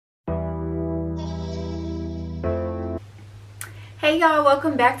Hey y'all,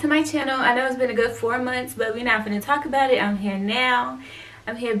 welcome back to my channel. I know it's been a good 4 months, but we're not gonna talk about it. I'm here now.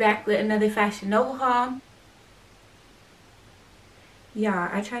 I'm here back with another Fashion Nova haul. Y'all,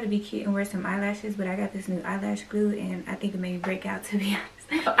 I try to be cute and wear some eyelashes, but I got this new eyelash glue and I think it made me break out, to be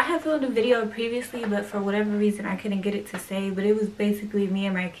honest. I had filmed a video previously, but for whatever reason I couldn't get it to save, but it was basically me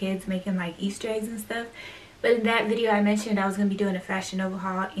and my kids making like Easter eggs and stuff. But in that video I mentioned I was gonna be doing a Fashion Nova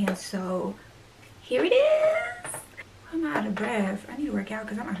haul, and so here it is. I'm out of breath. I need to work out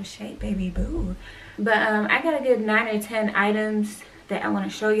because I'm out of shape, baby boo. But I got a good 9 or 10 items that I want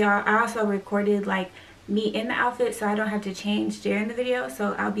to show y'all. I also recorded like me in the outfit so I don't have to change during the video,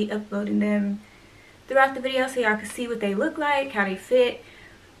 so I'll be uploading them throughout the video so y'all can see what they look like, how they fit.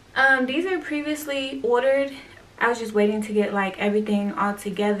 These are previously ordered. I was just waiting to get like everything all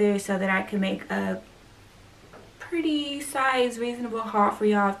together so that I can make a pretty size reasonable haul for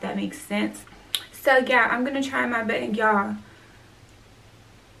y'all, if that makes sense. So yeah, I'm gonna try my best. Y'all,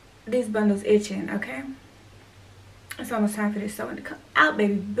 this bundle's itching, okay? It's almost time for this sewing to come out,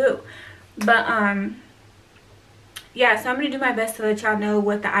 baby boo. But yeah, so I'm gonna do my best to let y'all know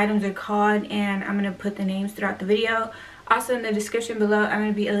what the items are called, and I'm gonna put the names throughout the video. Also in the description below, I'm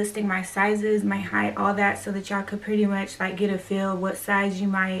gonna be listing my sizes, my height, all that, so that y'all could pretty much like get a feel what size you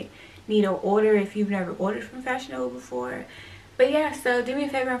might need to order if you've never ordered from Fashion Nova before. But yeah, so do me a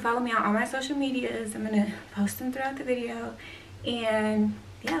favor and follow me on all my social medias. I'm gonna post them throughout the video, and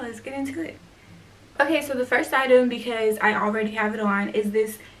yeah, let's get into it. Okay, so the first item, because I already have it on, is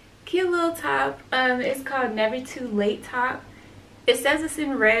this cute little top. It's called Never Too Late top. It says it's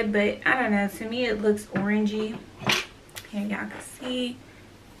in red, but I don't know, to me it looks orangey. Here y'all can see.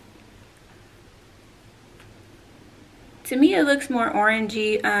 To me it looks more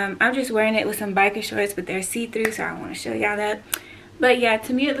orangey. I'm just wearing it with some biker shorts, but they're see-through, so I want to show y'all that. But yeah,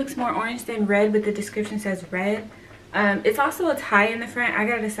 to me it looks more orange than red, but the description says red. It's also a tie in the front. I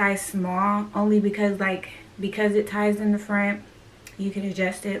got a size small only because it ties in the front, you can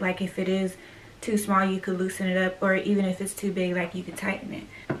adjust it. Like if it is too small you could loosen it up, or even if it's too big, like you could tighten it.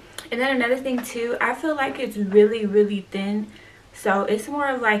 And then another thing too, I feel like it's really thin, so it's more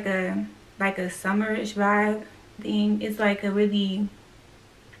of like a summerish vibe thing. It's like a really,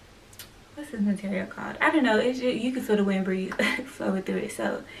 what's this material called? I don't know. It's just, you can feel the wind breeze flowing through it.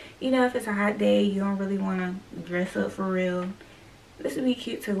 So you know, if it's a hot day, you don't really want to dress up for real, this would be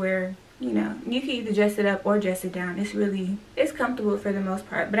cute to wear. You know, you can either dress it up or dress it down. It's comfortable for the most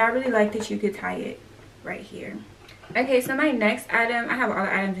part, but I really like that you could tie it right here. Okay, so my next item, I have all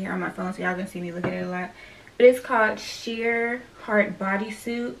the items here on my phone so y'all can see me look at it a lot, but it's called Sheer Heart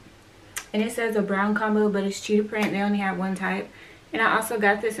Bodysuit. And it says a brown combo, but it's cheetah print. They only have one type. And I also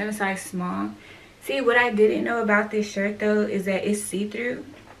got this in a size small. See, what I didn't know about this shirt though is that it's see-through.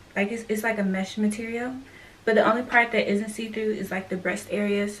 Like it's like a mesh material. But the only part that isn't see-through is like the breast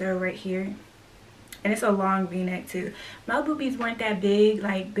area, so right here. And it's a long v-neck too. My boobies weren't that big,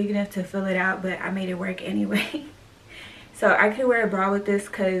 like big enough to fill it out, but I made it work anyway. So I could wear a bra with this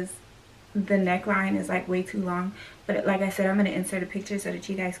because the neckline is like way too long. But like I said, I'm going to insert a picture so that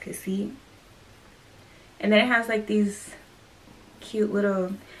you guys could see. And then it has like these cute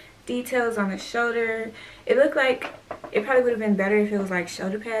little details on the shoulder. It looked like it probably would have been better if it was like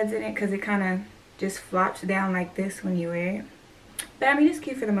shoulder pads in it, because it kind of just flops down like this when you wear it. But I mean, it's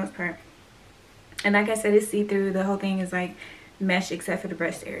cute for the most part. And like I said, it's see-through. The whole thing is like mesh except for the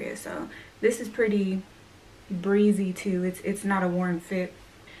breast area. So this is pretty breezy too. It's not a worn fit.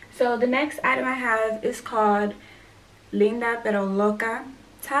 So the next item I have is called Linda Pero Loca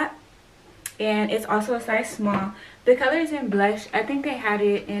top, and it's also a size small. The color is in blush. I think they had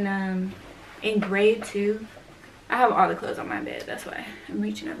it in gray too. I have all the clothes on my bed, that's why I'm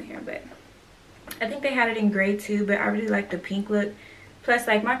reaching over here, but I think they had it in gray too, but I really like the pink look. Plus,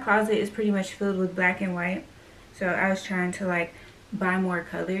 like, my closet is pretty much filled with black and white, so I was trying to like buy more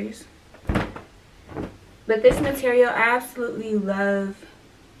colors. But this material, I absolutely love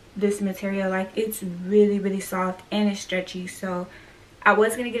this material. Like, it's really soft and it's stretchy. So I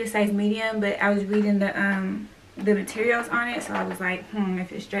was gonna get a size medium, but I was reading the materials on it, so I was like,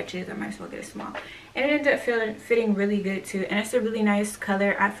 if it stretches I might as well get a small. And it ended up fitting really good too, and it's a really nice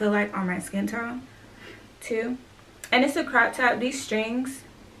color, I feel like, on my skin tone too. And it's a crop top. These strings,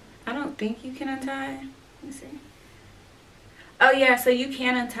 I don't think you can untie. Let me see. Oh yeah, so you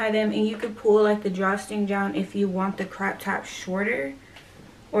can untie them, and you could pull like the drawstring down if you want the crop top shorter,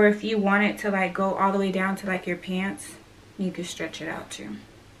 or if you want it to like go all the way down to like your pants, you could stretch it out too.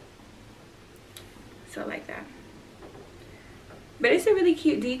 So like that. But it's a really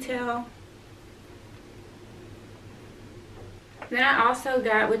cute detail. Then I also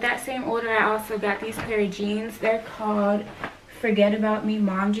got, with that same order, I also got these pair of jeans. They're called Forget About Me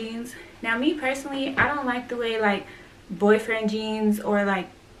mom jeans. Now me personally, I don't like the way like boyfriend jeans, or like,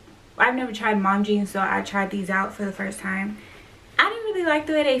 I've never tried mom jeans, so I tried these out for the first time. I didn't really like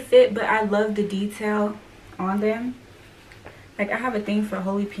the way they fit, but I love the detail on them. Like, I have a thing for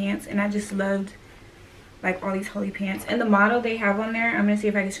holy pants, and I just loved like all these holy pants. And the model they have on there, I'm gonna see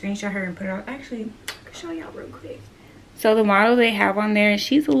if I can screenshot her and put it on. Actually, I can show y'all real quick. So the model they have on there,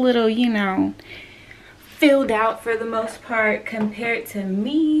 she's a little, you know, filled out for the most part compared to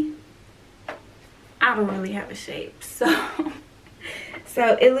me. I don't really have a shape, so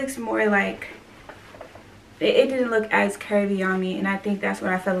so it looks more like it didn't look as curvy on me, and I think that's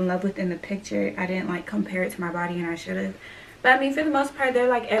what I fell in love with in the picture. I didn't like compare it to my body, and I should have. But I mean, for the most part, they're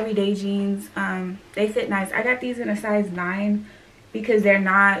like everyday jeans. They fit nice. I got these in a size 9 because they're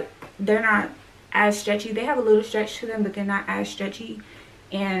not as stretchy. They have a little stretch to them, but they're not as stretchy.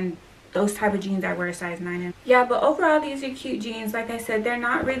 And those type of jeans I wear a size 9 in. Yeah, but overall, these are cute jeans. Like I said, they're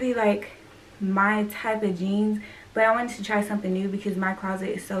not really like my type of jeans, but I wanted to try something new because my closet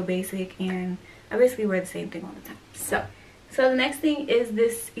is so basic, and I basically wear the same thing all the time. So the next thing is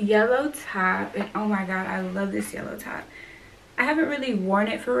this yellow top, and oh my god, I love this yellow top. I haven't really worn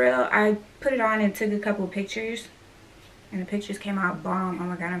it for real. I put it on and took a couple pictures, and the pictures came out bomb. Oh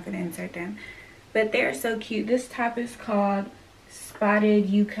my god, I'm gonna insert them. But they're so cute. This top is called Spotted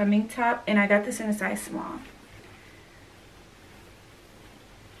You Coming Top, and I got this in a size small.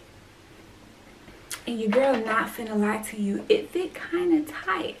 And your girl not finna lie to you, it fit kind of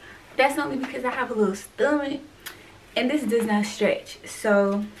tight. That's only because I have a little stomach, and this does not stretch.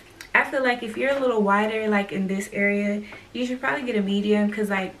 So I feel like if you're a little wider, like in this area, you should probably get a medium, because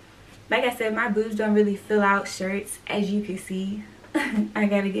like I said, my boobs don't really fill out shirts, as you can see. I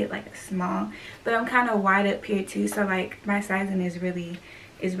gotta get like a small, but I'm kind of wide up here too, so like my sizing is really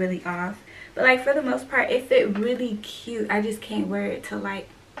off. But like for the most part, it fit really cute. I just can't wear it to like,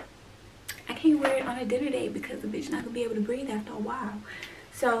 I can't wear it on a dinner date because the bitch not gonna be able to breathe after a while.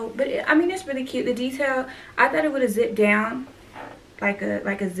 So, but I mean, it's really cute. The detail, I thought it would have zipped down like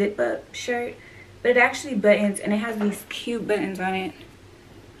a zip up shirt, but it actually buttons, and it has these cute buttons on it.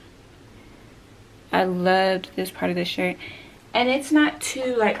 I loved this part of the shirt, and it's not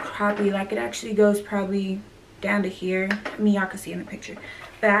too like croppy. Like, it actually goes probably down to here. I mean, y'all can see in the picture,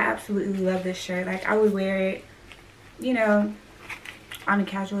 but I absolutely love this shirt. Like, I would wear it, you know, on a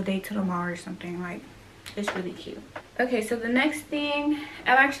casual date to the mall or something. Like, it's really cute. Okay, so the next thing,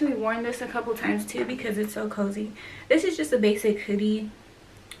 I've actually worn this a couple times too because it's so cozy. This is just a basic hoodie.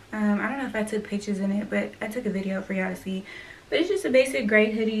 I don't know if I took pictures in it, but I took a video for y'all to see. But it's just a basic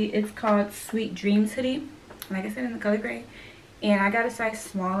gray hoodie. It's called Sweet Dreams hoodie, like I said, in the color gray. And I got a size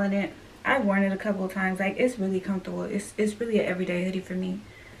small in it. I've worn it a couple of times. Like, it's really comfortable. It's really an everyday hoodie for me.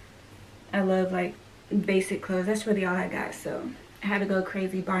 I love like basic clothes. That's really all I got, so I had to go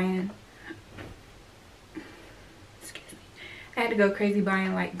crazy buying, I had to go crazy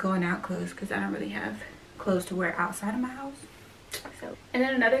buying like going out clothes because I don't really have clothes to wear outside of my house. So, and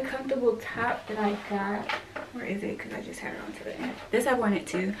then another comfortable top that I got, where is it, because I just had it on today. This, I've worn it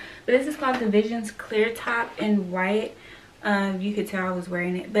too, but this is called the Visions Clear Top in white. You could tell I was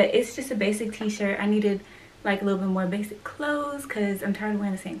wearing it, but it's just a basic t-shirt. I needed like a little bit more basic clothes because I'm tired of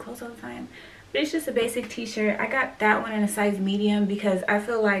wearing the same clothes all the time. But it's just a basic t-shirt. I got that one in a size medium because I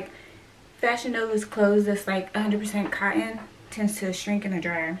feel like Fashion Nova's clothes that's like 100% cotton tends to shrink in the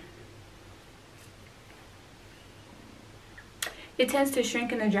dryer. It tends to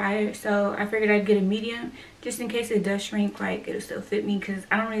shrink in the dryer, so I figured I'd get a medium just in case it does shrink. Like, it'll still fit me because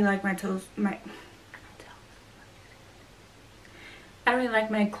I don't really like my I don't really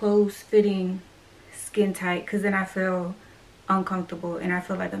like my clothes fitting skin tight, because then I feel uncomfortable and I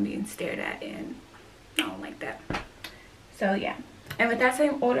feel like I'm being stared at, and I don't like that. So yeah. And with that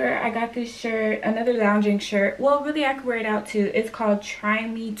same order, I got this shirt, another lounging shirt. Well, really, I could wear it out too. It's called Try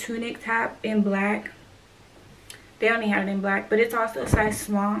Me Tunic Top in black. They only have it in black, but it's also a size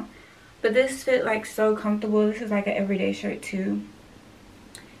small. But this fit like so comfortable. This is like an everyday shirt too.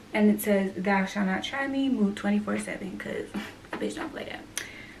 And it says, "Thou shalt not try me, move 24/7, because bitch don't play that.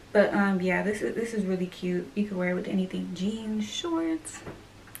 But yeah, this is really cute. You can wear it with anything, jeans, shorts,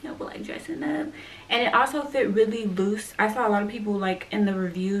 you know, like dressing up. And it also fit really loose. I saw a lot of people like in the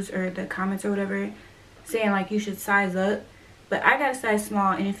reviews or the comments or whatever saying like you should size up, but I got a size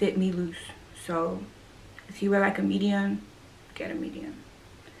small and it fit me loose. So if you wear like a medium, get a medium.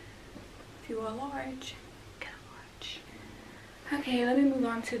 If you wear a large, get a large. Okay, let me move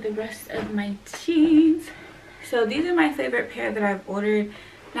on to the rest of my jeans. So these are my favorite pair that I've ordered.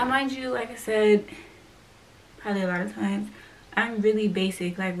 Now mind you, like I said probably a lot of times, I'm really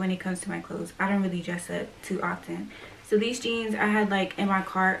basic like when it comes to my clothes. I don't really dress up too often. So these jeans I had like in my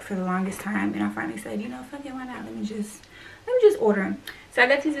cart for the longest time, and I finally said, you know, fuck it, why not? Let me just order them. So I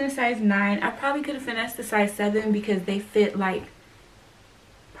got these in a size 9. I probably could have finessed the size 7 because they fit like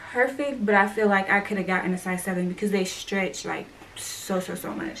perfect, but I feel like I could have gotten a size 7 because they stretch like so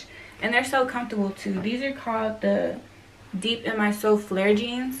much, and they're so comfortable too. These are called the Deep in My Soul flare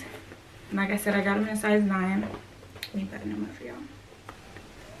jeans. Like I said, I got them in a size 9. Let me button them up for y'all.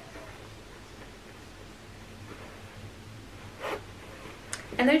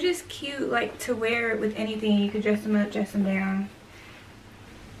 And they're just cute, like to wear with anything. You could dress them up, dress them down.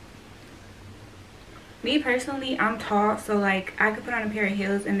 Me personally, I'm tall, so like I could put on a pair of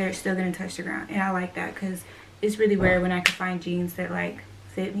heels and they're still gonna touch the ground, and I like that because it's really rare when I can find jeans that like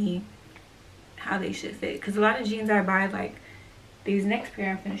fit me how they should fit. Because a lot of jeans I buy, like these next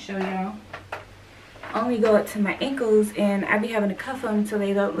pair I'm gonna show y'all, only go up to my ankles, and I be having to cuff them so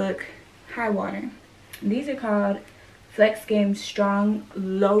they don't look high water. These are called Flex Game Strong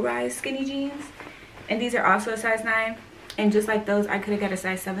Low Rise Skinny Jeans, and these are also a size 9. And just like those, I could have got a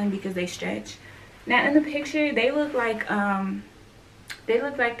size 7 because they stretch. Now in the picture, they look like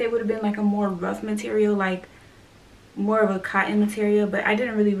they would have been like a more rough material, like more of a cotton material, but I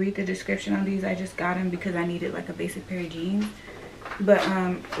didn't really read the description on these. I just got them because I needed like a basic pair of jeans. But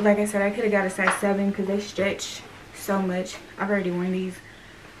like I said, I could have got a size 7 because they stretch so much. I've already worn these,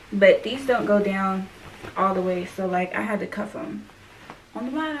 but these don't go down all the way, so like I had to cuff them on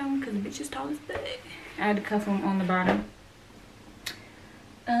the bottom because the bitch is tall as fuck. I had to cuff them on the bottom.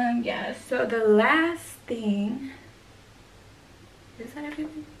 Yeah, so the last thing, is that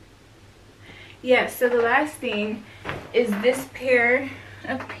everything? Yeah, so the last thing is this pair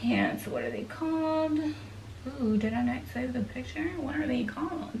of pants. What are they called? Ooh, did I not save the picture? What are they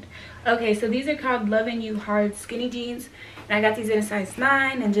called? Okay, so these are called Loving You Hard Skinny Jeans, and I got these in a size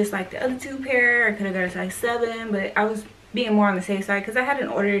 9, and just like the other 2 pair, I could have got a size 7, but I was being more on the safe side because I hadn't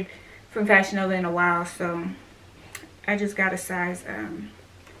ordered from Fashion Nova in a while, so I just got a size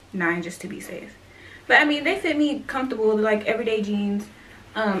 9 just to be safe. But I mean, they fit me comfortable, like everyday jeans.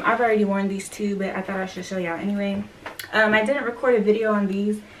 I've already worn these too, but I thought I should show y'all anyway. I didn't record a video on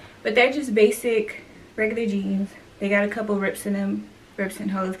these, but they're just basic regular jeans. They got a couple rips in them, rips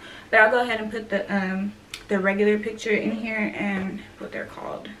and holes, but I'll go ahead and put the regular picture in here and what they're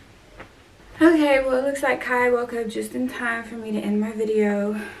called. Okay, well it looks like Kai woke up just in time for me to end my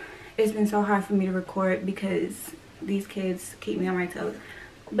video. It's been so hard for me to record because these kids keep me on my toes.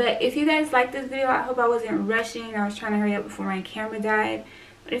 But if you guys like this video, I hope I wasn't rushing. I was trying to hurry up before my camera died.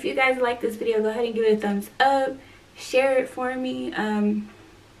 But if you guys like this video, go ahead and give it a thumbs up. Share it for me.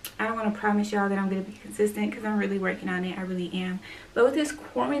 I don't want to promise y'all that I'm going to be consistent because I'm really working on it. I really am. But with this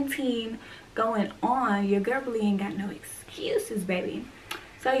quarantine going on, your girl really ain't got no excuses, baby.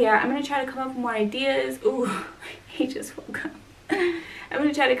 So yeah, I'm going to try to come up with more ideas. Ooh, he just woke up. I'm going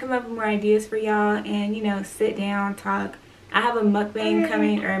to try to come up with more ideas for y'all and, you know, sit down, talk. I have a mukbang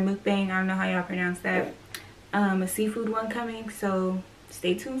coming, or a mukbang, I don't know how y'all pronounce that. A seafood one coming, so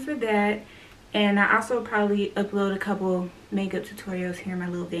stay tuned for that. And I also probably upload a couple makeup tutorials here in my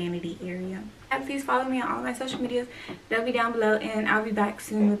little vanity area. Please follow me on all my social medias. They'll be down below, and I'll be back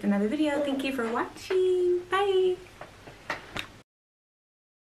soon with another video. Thank you for watching. Bye.